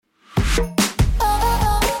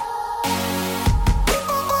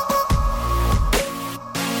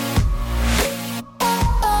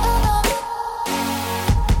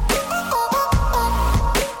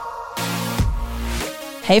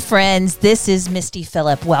Hey friends, this is Misty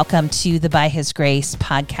Phillip. Welcome to the By His Grace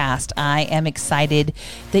podcast. I am excited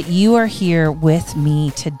that you are here with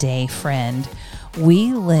me today, friend.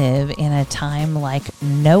 We live in a time like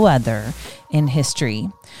no other in history.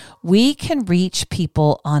 We can reach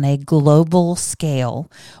people on a global scale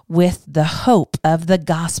with the hope of the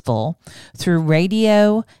gospel through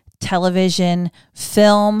radio, television,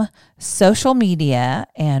 film, social media,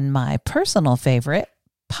 and my personal favorite,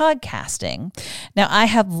 podcasting. Now, I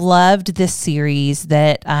have loved this series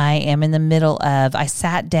that I am in the middle of. I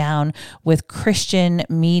sat down with Christian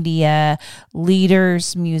media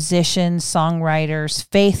leaders, musicians, songwriters,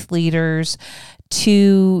 faith leaders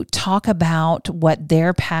to talk about what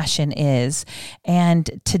their passion is.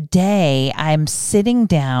 And today I'm sitting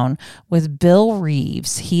down with Bill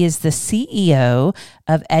Reeves. He is the CEO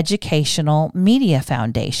of Educational Media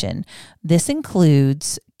Foundation. This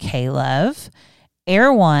includes K-Love,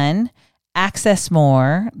 Air One, Access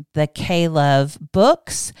More, the K-Love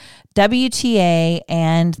Books, WTA,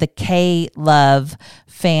 and the K-Love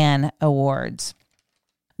Fan Awards.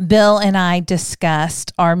 Bill and I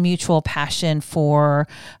discussed our mutual passion for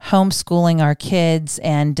homeschooling our kids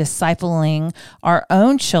and discipling our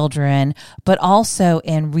own children, but also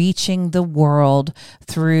in reaching the world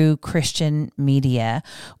through Christian media.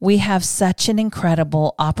 We have such an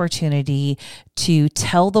incredible opportunity to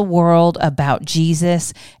tell the world about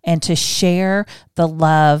Jesus and to share the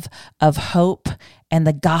love of hope and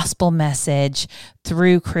the gospel message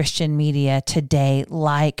through Christian media today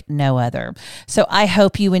like no other. So I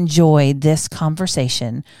hope you enjoyed this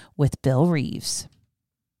conversation with Bill Reeves.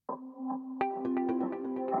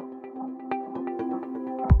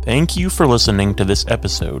 Thank you for listening to this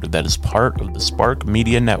episode that is part of the Spark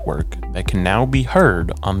Media Network that can now be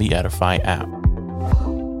heard on the Edify app.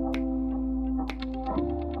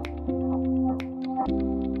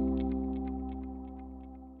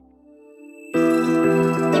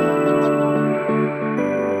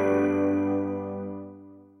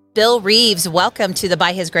 Bill Reeves, welcome to the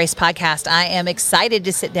By His Grace podcast. I am excited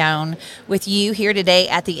to sit down with you here today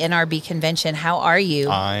at the NRB convention. How are you?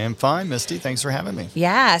 I am fine, Misty. Thanks for having me.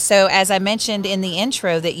 Yeah, so as I mentioned in the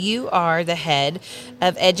intro that you are the head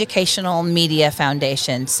of Educational Media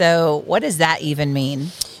Foundation. So what does that even mean?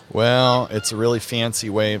 Well, it's a really fancy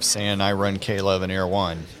way of saying I run K-Love and Air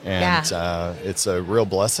One. And it's a real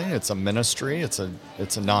blessing. It's a ministry. It's a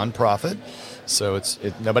nonprofit. So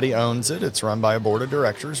nobody owns it. It's run by a board of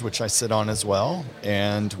directors, which I sit on as well.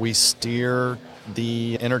 And we steer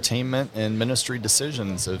the entertainment and ministry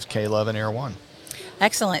decisions of K-Love and Air One.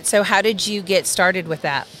 Excellent. So how did you get started with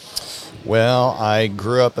that? Well, I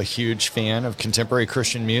grew up a huge fan of contemporary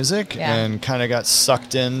Christian music and kind of got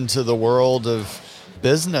sucked into the world of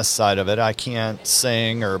business side of it. I can't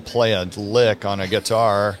sing or play a lick on a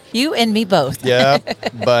guitar. You and me both. Yeah,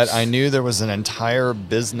 but I knew there was an entire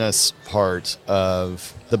business part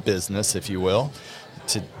of the business, if you will.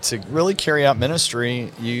 To really carry out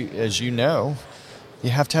ministry, as you know, you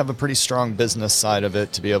have to have a pretty strong business side of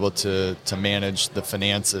it to be able to manage the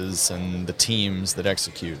finances and the teams that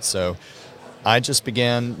execute. So I just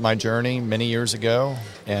began my journey many years ago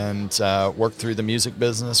and worked through the music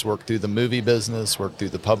business, worked through the movie business, worked through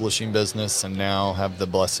the publishing business, and now have the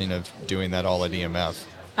blessing of doing that all at EMF.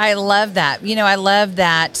 I love that. I love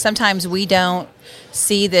that sometimes we don't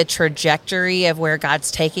see the trajectory of where God's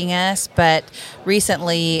taking us, but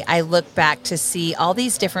recently I look back to see all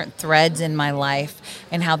these different threads in my life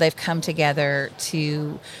and how they've come together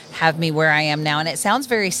to have me where I am now. And it sounds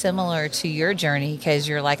very similar to your journey because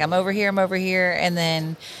you're like, I'm over here, and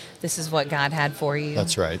then this is what God had for you.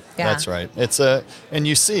 That's right. Yeah. That's right. And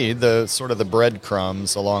you see the sort of the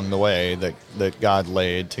breadcrumbs along the way that God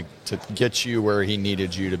laid to get you where He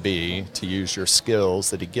needed you to be, to use your skills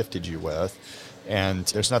that He gifted you with. And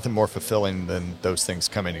there's nothing more fulfilling than those things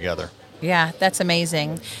coming together. Yeah, that's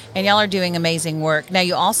amazing. And y'all are doing amazing work. Now,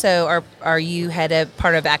 you also are you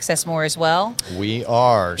part of Access More as well? We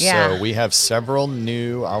are. Yeah. So we have several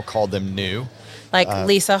new, I'll call them new. Like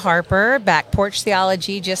Lisa Harper, Back Porch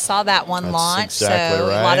Theology, just saw that one That's launch. exactly so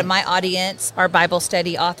right. A lot of my audience are Bible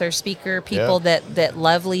study author, speaker, people that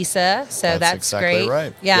love Lisa. So that's exactly great.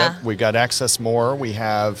 Right. Yeah. Yep. We got Access More. We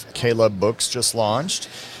have K-Love Books just launched.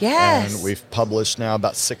 Yes. And we've published now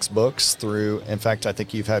about 6 books through, in fact, I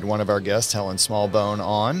think you've had one of our guests, Helen Smallbone,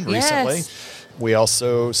 on recently. Yes. We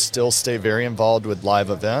also still stay very involved with live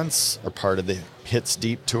events, are part of the Hits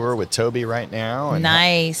Deep tour with Toby right now. And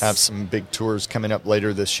Nice. Have some big tours coming up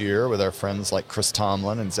later this year with our friends like Chris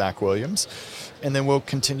Tomlin and Zach Williams. And then we'll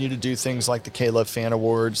continue to do things like the K-Love Fan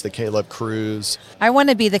Awards, the K-Love Cruise. I want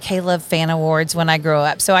to be the K-Love Fan Awards when I grow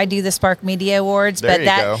up. So I do the Spark Media Awards, There but you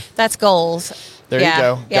go. that's goals. There you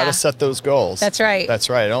go. Got to set those goals. That's right. That's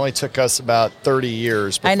right. It only took us about 30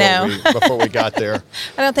 years I know. before we got there.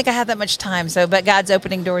 I don't think I had that much time. But God's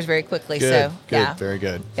opening doors very quickly. Good, So good, yeah. very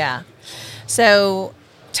good. Yeah. So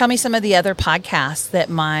tell me some of the other podcasts that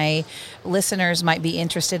my listeners might be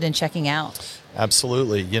interested in checking out.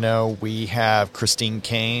 Absolutely. We have Christine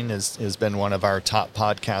Kane has been one of our top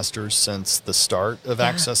podcasters since the start of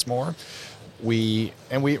Access More.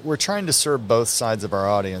 We're trying to serve both sides of our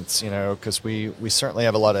audience, because we certainly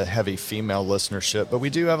have a lot of heavy female listenership, but we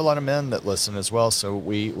do have a lot of men that listen as well. So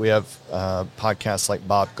we have podcasts like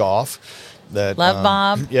Bob Goff. Love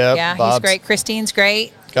Bob. Yeah, he's great. Christine's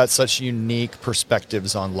great. Got such unique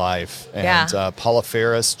perspectives on life. And Paula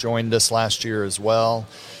Ferris joined us last year as well.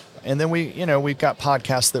 And then we've got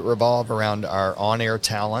podcasts that revolve around our on-air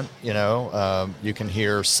talent. You can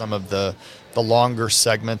hear some of the longer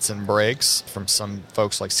segments and breaks from some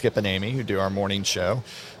folks like Skip and Amy who do our morning show,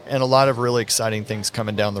 and a lot of really exciting things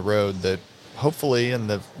coming down the road that hopefully in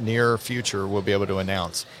the near future we'll be able to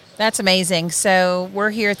announce. That's amazing. So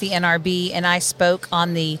we're here at the NRB, and I spoke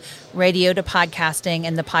on the radio to podcasting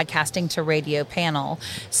and the podcasting to radio panel.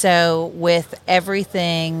 So with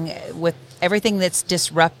everything that's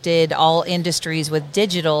disrupted all industries with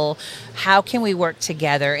digital, how can we work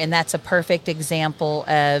together? And that's a perfect example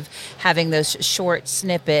of having those short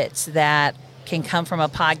snippets that can come from a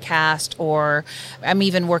podcast, or I'm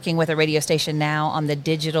even working with a radio station now on the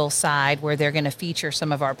digital side where they're going to feature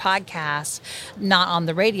some of our podcasts, not on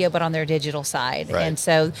the radio, but on their digital side. Right. And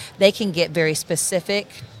so they can get very specific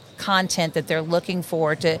content that they're looking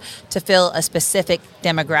for to fill a specific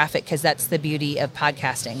demographic, because that's the beauty of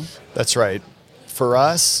podcasting. That's right. For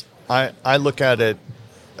us, I look at it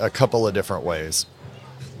a couple of different ways.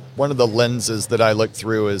 One of the lenses that I look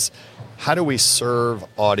through is, how do we serve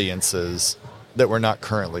audiences that we're not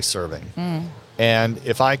currently serving? And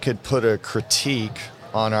if I could put a critique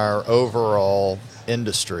on our overall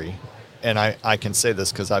industry, and I can say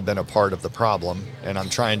this because I've been a part of the problem and I'm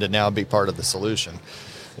trying to now be part of the solution,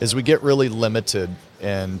 is we get really limited,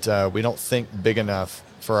 and we don't think big enough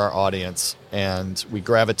for our audience, and we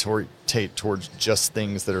gravitate towards just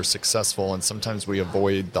things that are successful, and sometimes we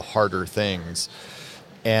avoid the harder things.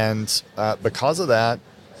 And because of that,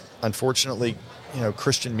 unfortunately,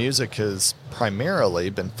 Christian music has primarily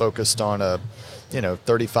been focused on a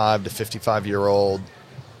 35 to 55-year-old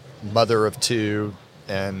mother of two,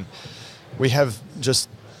 and we have just,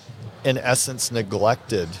 in essence,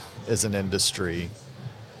 neglected as an industry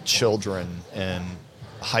children and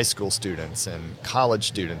high school students and college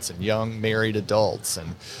students and young married adults.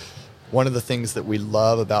 And one of the things that we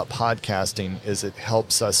love about podcasting is it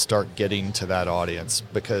helps us start getting to that audience,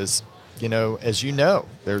 because as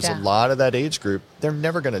there's a lot of that age group. They're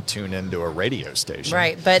never going to tune into a radio station.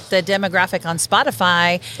 Right, but the demographic on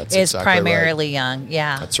Spotify is exactly primarily right. young.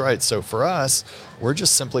 Yeah. That's right. So for us, we're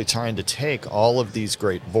just simply trying to take all of these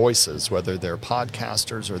great voices, whether they're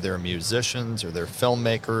podcasters or they're musicians or they're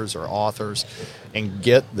filmmakers or authors, and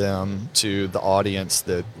get them to the audience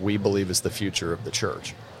that we believe is the future of the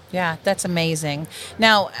church. Yeah, that's amazing.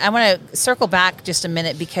 Now, I want to circle back just a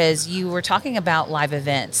minute, because you were talking about live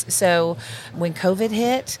events. So when COVID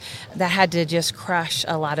hit, that had to just crush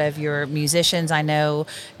a lot of your musicians. I know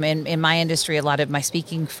in my industry, a lot of my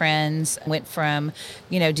speaking friends went from,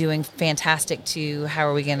 doing fantastic to how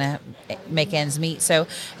are we going to make ends meet. So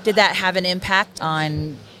did that have an impact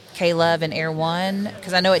on K-Love and Air One?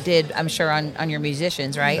 Because I know it did, I'm sure, on your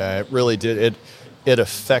musicians, right? Yeah, it really did. It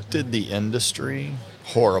affected the industry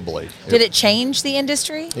horribly. Did it change the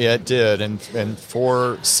industry? Yeah, it did. And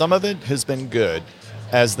for some of it has been good.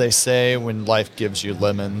 As they say, when life gives you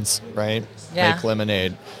lemons, right? Yeah. Make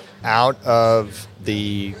lemonade. Out of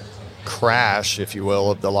the crash, if you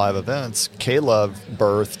will, of the live events, K-Love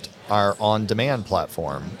birthed our on-demand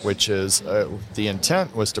platform, which is the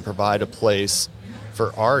intent was to provide a place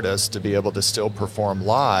for artists to be able to still perform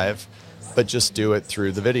live, but just do it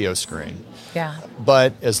through the video screen. Yeah.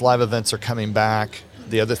 But as live events are coming back,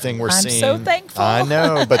 the other thing we're seeing... I'm so thankful. I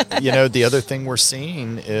know, but the other thing we're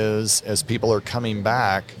seeing is, as people are coming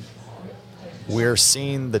back, we're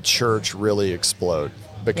seeing the church really explode,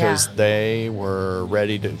 because they were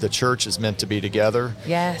ready to... The church is meant to be together.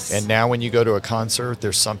 Yes. And now when you go to a concert,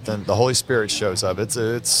 there's something... The Holy Spirit shows up.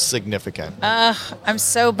 It's significant. I'm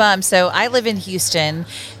so bummed. So I live in Houston,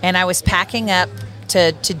 and I was packing up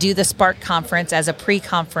to do the Spark conference as a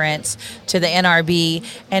pre-conference to the NRB.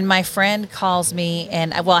 And my friend calls me,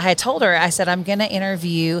 and I had told her, I said, I'm going to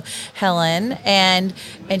interview Helen. And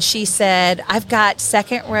she said, I've got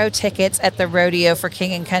second row tickets at the rodeo for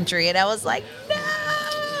King and Country. And I was like, no.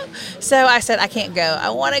 So I said, I can't go. I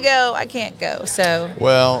want to go. I can't go. So,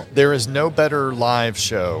 well, there is no better live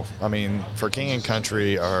show. I mean, for King and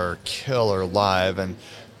Country are killer live, and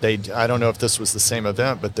I don't know if this was the same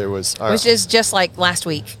event, but there was. Which is just like last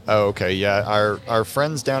week. Oh, okay, yeah. Our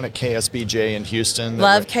friends down at KSBJ in Houston.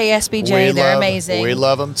 Love KSBJ. They're amazing. We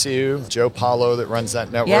love them too. Joe Paulo that runs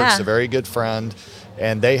that network is a very good friend.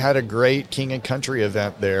 And they had a great King and Country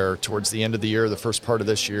event there towards the end of the year, the first part of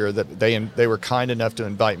this year, that they were kind enough to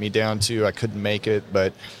invite me down to. I couldn't make it,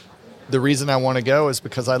 but the reason I want to go is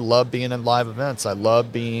because I love being in live events. I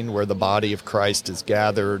love being where the body of Christ is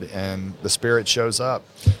gathered and the Spirit shows up.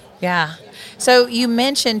 Yeah. So you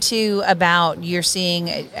mentioned too about you're seeing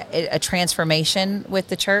a transformation with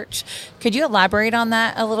the church. Could you elaborate on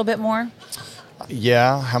that a little bit more?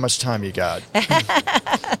 Yeah. How much time you got?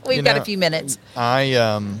 We've got a few minutes.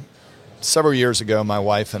 Several years ago, my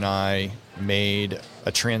wife and I made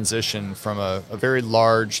a transition from a very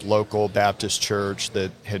large local Baptist church that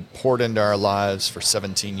had poured into our lives for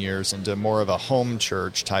 17 years into more of a home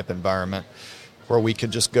church type environment where we could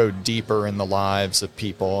just go deeper in the lives of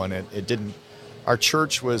people. And it didn't, our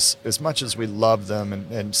church was, as much as we loved them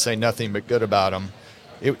and say nothing but good about them,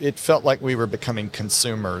 it felt like we were becoming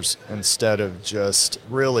consumers instead of just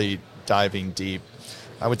really diving deep.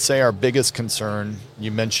 I would say our biggest concern,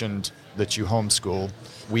 you mentioned that you homeschool.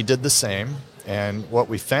 We did the same. And what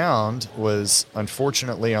we found was,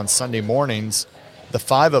 unfortunately, on Sunday mornings, the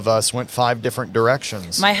five of us went five different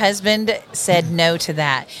directions. My husband said no to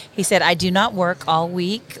that. He said, I do not work all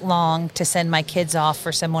week long to send my kids off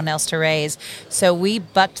for someone else to raise. So we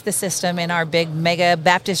bucked the system in our big mega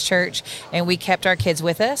Baptist church, and we kept our kids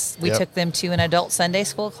with us. We took them to an adult Sunday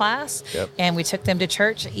school class, and we took them to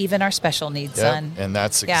church, even our special needs son. And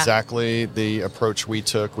that's exactly the approach we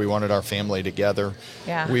took. We wanted our family together.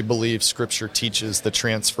 Yeah. We believe Scripture teaches the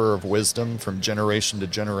transfer of wisdom from generation to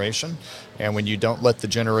generation. And when you don't let the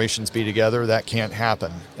generations be together, that can't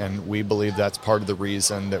happen. And we believe that's part of the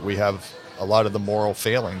reason that we have a lot of the moral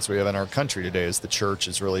failings we have in our country today, is the church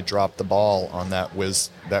has really dropped the ball on that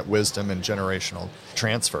wisdom and generational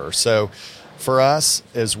transfer. So for us,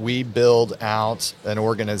 as we build out an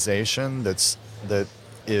organization that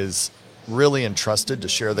is really entrusted to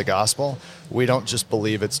share the gospel, we don't just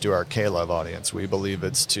believe it's to our K-Love audience. We believe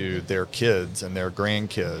it's to their kids and their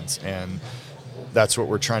grandkids, and that's what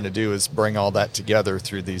we're trying to do, is bring all that together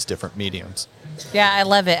through these different mediums. Yeah, I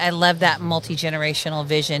love it. I love that multi-generational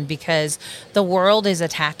vision, because the world is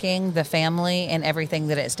attacking the family and everything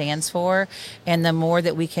that it stands for. And the more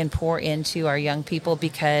that we can pour into our young people,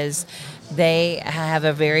 because they have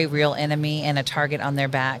a very real enemy and a target on their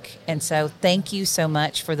back. And so thank you so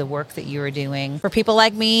much for the work that you are doing for people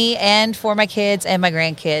like me and for my kids and my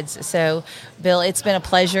grandkids. So, Bill, it's been a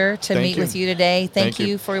pleasure to meet with you today. Thank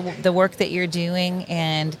you for the work that you're doing,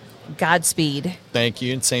 and Godspeed. Thank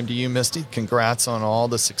you, and same to you, Misty. Congrats on all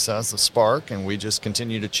the success of Spark, and we just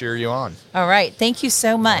continue to cheer you on. All right. Thank you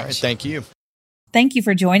so much. All right, thank you. Thank you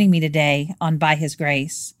for joining me today on By His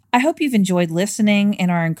Grace. I hope you've enjoyed listening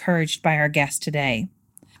and are encouraged by our guest today.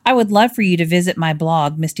 I would love for you to visit my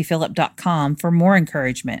blog, mistyphillip.com, for more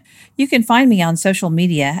encouragement. You can find me on social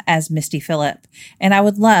media as Misty Phillip, and I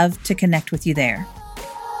would love to connect with you there.